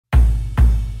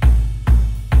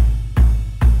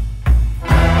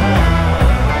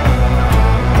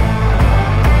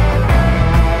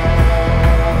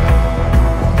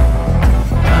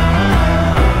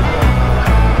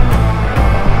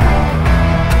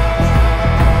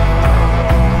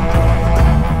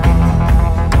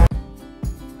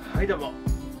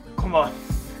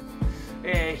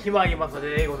決まりますの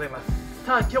でございます。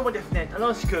さあ今日もですね、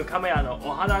楽しくカメラの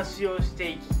お話をし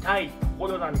ていきたいとこ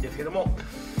ろなんですけども、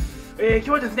今日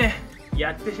はですね、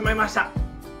やってしまいました。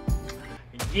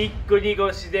ぎっくり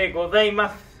腰でござい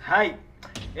ます。はい。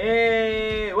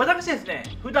私ですね、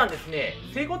普段ですね、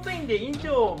整骨院で院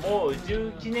長をもう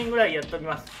11年ぐらいやっており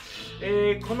ます。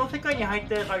この世界に入っ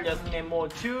てからですね、もう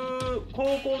高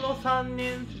校の3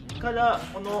年から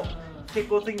この整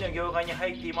骨院の業界に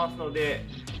入っていますので、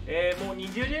もう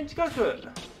20年近く、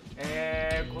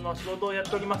この仕事をやっ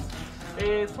ております。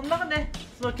その中で、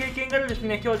その経験からです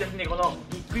ね、今日ですね、この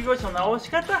ぎっくり腰の直し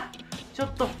方、ちょ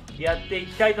っとやってい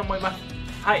きたいと思います。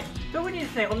はい、特にで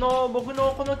すね、僕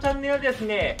のこのチャンネルはです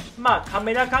ね、カ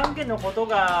メラ関係のことを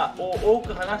多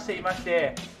く話していまし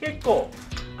て、結構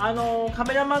カ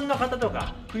メラマンの方と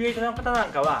かクリエイターの方なん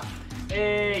かは、ぎっ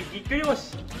くり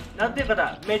腰なんていう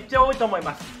方めっちゃ多いと思い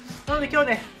ます。なので今日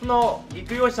ね、そのぎっ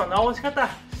くり腰の直し方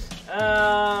お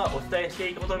伝えして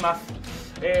いこうと思います。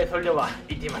それでは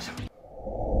行ってみましょ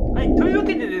う。はい、というわ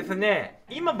けでですね、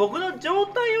今僕の状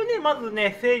態をね、まず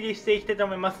ね、整理していきたいと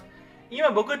思います。今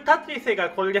僕立っている姿勢が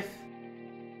これです。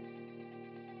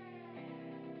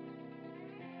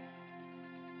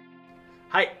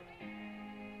はい。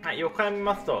はい、横から見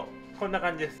ますとこんな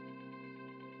感じです。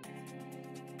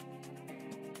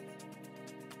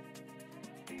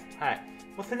はい。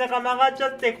もう背中曲がっちゃ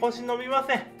って腰伸びま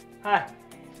せん。はい。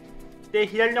で、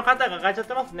左の肩が上がっちゃっ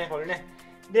てますね、これね。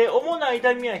で、主な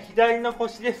痛みは左の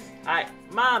腰です。はい。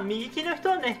右利きの人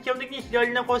はね、基本的に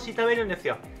左の腰痛めるんです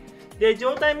よ。で、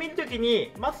状態見るとき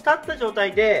に、まず立った状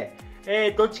態で、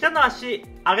どっちかの足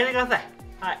上げてください。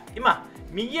はい。今、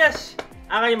右足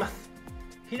上がります。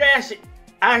左足上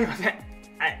がりません。はい。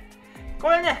こ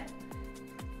れね、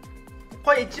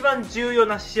これ一番重要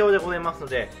な指標でございますの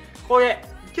で、今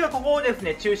日はここをです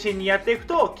ね、中心にやっていく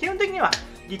と、基本的には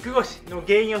ぎっくり腰の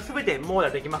原因をすべて網羅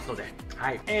できますので、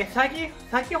はい。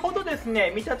先ほどです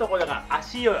ね、見たところが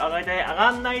足を上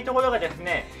がんないところがです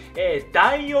ね、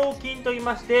大腰筋と言い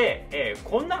まして、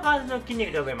こんな感じの筋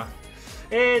肉でございます。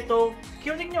基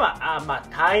本的には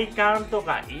体幹と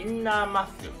かインナーマ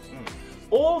ッスル、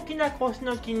大きな腰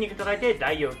の筋肉と書いて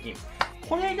大腰筋。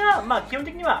これが基本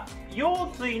的には腰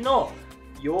椎の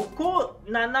横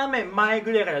斜め前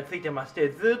ぐらいからついてまして、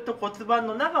ずっと骨盤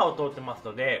の中を通ってます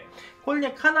ので、これ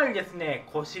ね、かなりですね、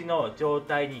腰の状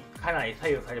態にかなり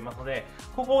左右されますので、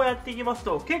ここをやっていきます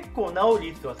と結構治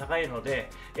る率は高いので、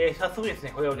早速です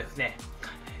ね、これをですね、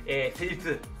セ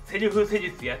ルフ施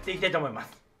術やっていきたいと思いま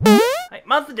す。はい、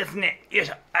まずですね、よい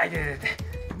しょ、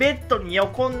ベッドに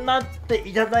横になって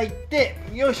いただいて、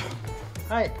よいし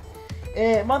ょ、はい、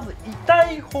まず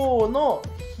痛い方の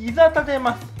膝立て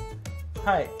ます。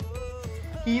はい、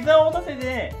膝を立て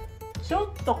て、ちょっ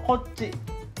とこっち、ち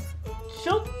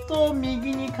ょっと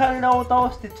右に体を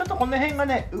倒して、ちょっとこの辺が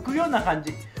ね、浮くような感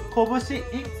じ、拳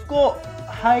1個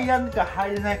入らんか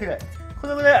入れないくらい、こ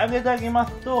のぐらい上げてあげま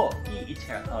すと、いい位置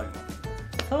から触ります。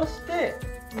そして、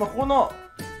ここの、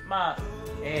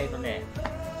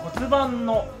骨盤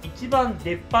の一番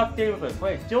出っ張っている部分、こ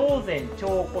れ上前腸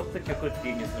骨極って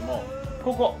いうんですけども、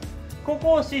こ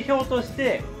こを指標とし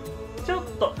て、ちょっ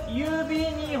と指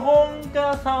2本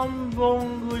か3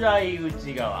本ぐらい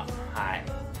内側、はい、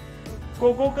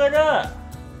ここから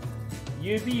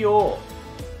指を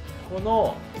こ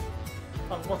の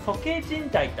鼠径靭帯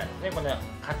ってあるんですね、この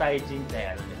硬い靭帯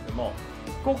あるんですけども、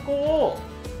ここを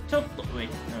ちょっと上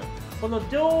に、この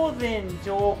上前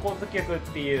腸骨極っ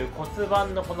ていう骨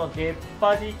盤のこの出っ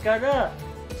張りから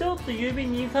ちょっと指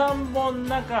 2,3 本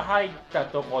中入った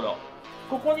ところ、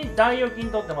ここに大腰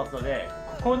筋取ってますので、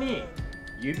ここに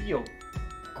指を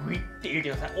グイッて入れて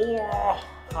ください。おお、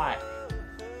はい。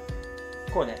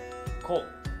こうね、こ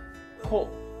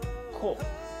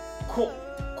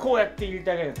うやって入れ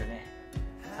てあげるんですよね。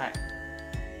はい。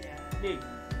で、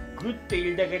グッて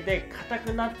入れてあげて硬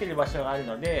くなってる場所がある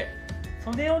ので、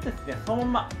それをですね、その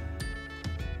まま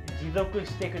持続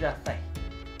してください。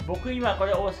僕今こ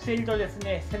れ押しているとです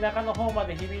ね、背中の方ま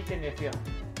で響いてるんですよ。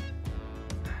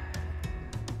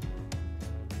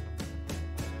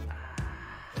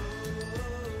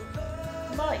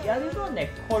やるのは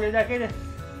ね、これだけです。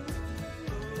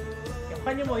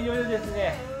他にもいろいろです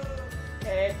ね、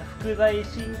副大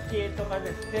神経とか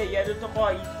ですね、やるとこ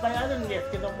はいっぱいあるんです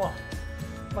けども、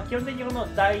基本的にこの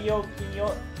大腰筋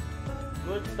を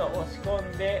ぐっと押し込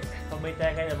んで止めて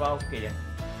あげれば OK です。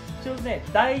ちょうどね、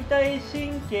大腿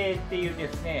神経っていうで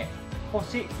すね、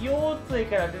腰椎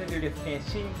から出てくるですね、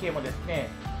神経もですね、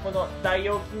この大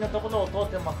腰筋のところを通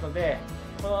ってますので、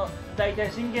この大腿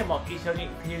神経も一緒に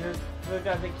施術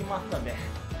ができますので、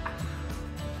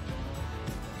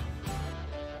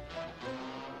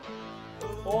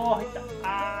おー、入った。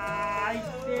あー、いっ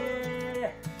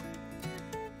て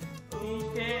ー。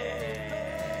いて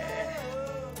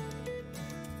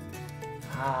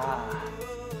ー。は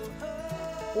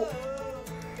ー。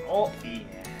お、いい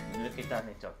ね。抜けた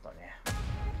ね、ちょっとね。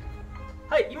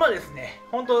はい、今ですね、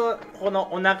本当こ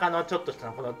のお腹のちょっとし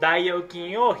たこの大腰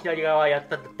筋を左側やっ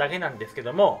ただけなんですけ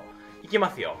ども、いき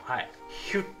ますよ。はい。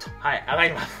ヒュッと。はい、上が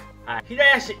ります。はい。左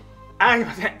足、上がり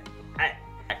ません。はい。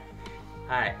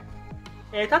はい。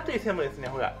立ってる姿勢もですね、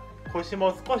ほら、腰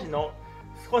も少し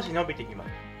伸びてきます。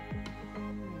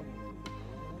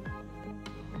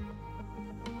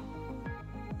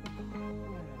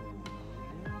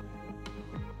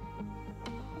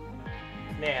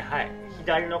ね、はい。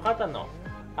左の肩の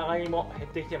上がりも減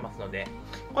ってきてますので、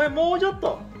これもうちょっ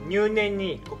と入念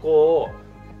にここ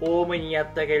を多めにやっ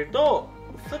てあげると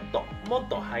スッともっ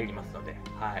と入りますので、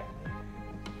はい、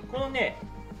このね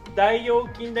大腰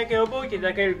筋だけ覚えていた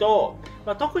だけると、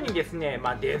特にですね、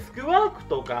デスクワーク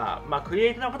とか、クリエ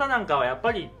イターの方なんかはやっ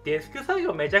ぱりデスク作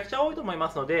業めちゃくちゃ多いと思いま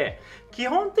すので、基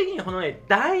本的にこのね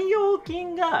大腰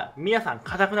筋が皆さん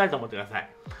硬くなると思ってください。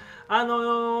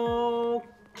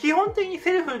基本的に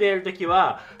セルフでやるとき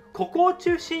はここを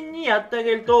中心にやってあ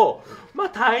げると、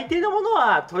大抵のもの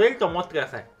は取れると思ってくだ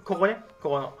さい。ここね、こ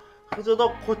このちょうど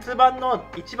骨盤の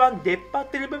一番出っ張っ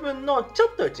てる部分のちょ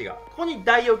っと内側、ここに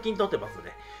大腰筋取ってますの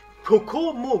で、ここ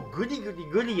をもうグリ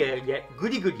グリや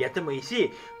ってもいい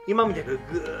し、今みたく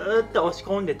ぐーっと押し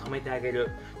込んで止めてあげ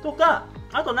るとか、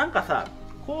あとなんかさ、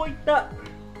こういった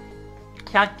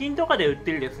100均とかで売っ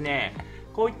てるですね、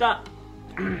こういった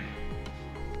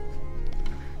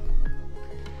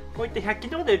100均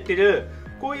とかで売ってる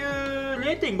こういう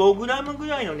 0.5g ぐ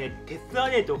らいのね鉄ア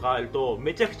レイとかあると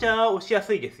めちゃくちゃ押しや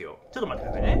すいですよ。ちょっと待っ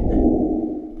てくださいね。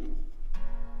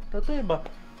例えば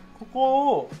こ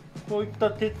こをこういった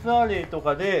鉄アレイと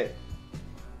かで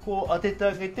こう当てて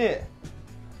あげて、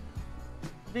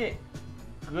で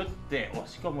グッて押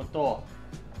し込むと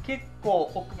結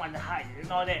構奥まで入る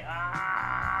ので、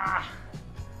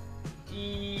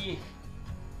いい。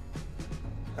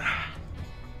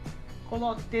こ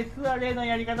の鉄アレイの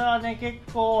やり方はね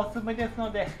結構おすすめです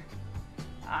ので、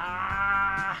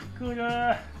くる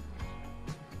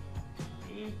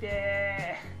い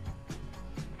てー。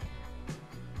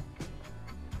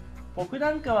僕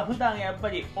なんかは普段やっぱ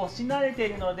り押し慣れてい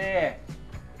るので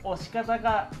押し方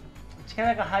が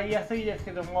力が入りやすいです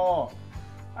けども、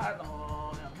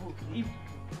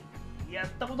やっ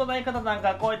たことない方なん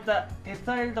かこういった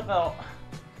鉄アレイとかを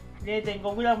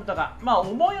0.5g とか、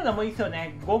重いのでもいいですよ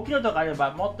ね。5kg とかあれ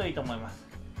ばもっといいと思います。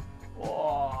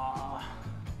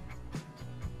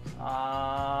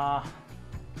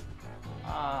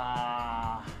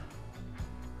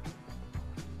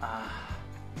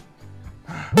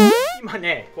今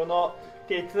ねこの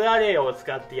鉄アレイを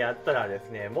使ってやったらで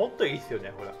すね、もっといいですよ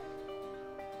ね。ほら、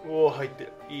入って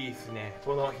る、いいですね。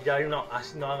この左の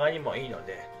足の上がりもいいの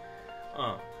で、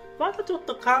まだちょっ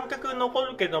と感覚残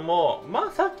るけども、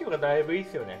さっきよりだいぶいい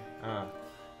ですよね。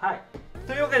はい。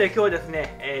というわけで今日はです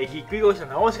ね、ぎっくり腰の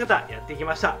直し方やってき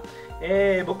ました。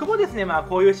僕もですね、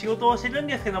こういう仕事をしてるん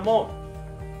ですけども、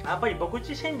やっぱり僕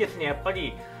自身ですね、やっぱり、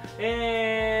ぎっ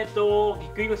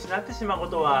くり腰になってしまうこ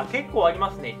とは結構あり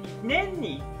ますね。年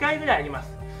に1回ぐらいありま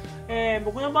す。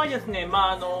僕の場合ですね、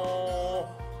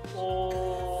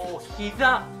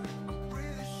膝、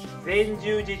前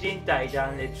十字靭帯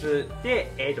断裂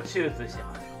で、手術して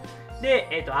ます。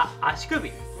で、足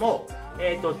首も、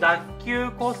脱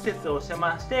臼骨折をして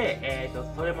まして、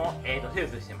それも、手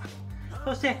術してます。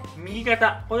そして右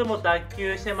肩、これも脱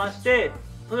臼してまして、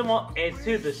それも、手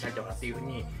術したりとかっていう風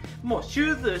に、もう手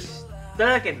術だ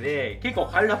らけで結構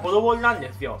体ボロボロなん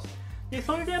ですよ。で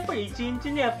それでやっぱり1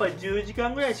日ねやっぱり10時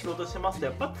間ぐらい仕事してますと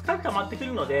やっぱ疲れ溜まってく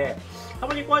るので、た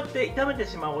まにこうやって痛めて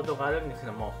しまうことがあるんですけ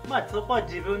ども、そこは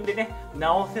自分でね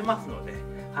直せますので、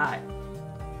はい、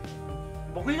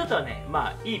僕にとってはね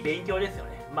いい勉強ですよ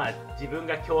ね。自分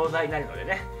が教材になるので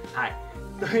ね、はい。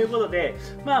ということで、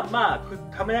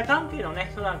カメラ関係のね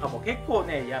人なんかも結構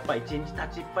ねやっぱり1日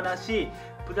立ちっぱなし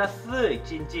プラス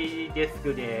1日デス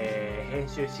クで編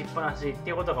集しっぱなしっ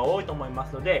ていうことが多いと思いま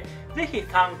すので、ぜひ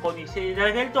参考にしていた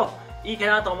だけるといいか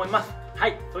なと思います。は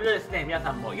い、それではですね、皆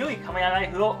さんも良いカメラライ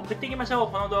フを送っていきましょ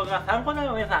う。この動画が参考にな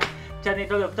る皆さん、チャンネル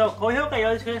登録と高評価よ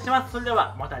ろしくお願いします。それで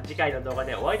はまた次回の動画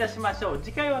でお会いいたしましょう。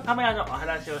次回はカメラのお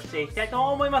話をしていきたいと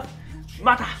思います。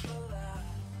また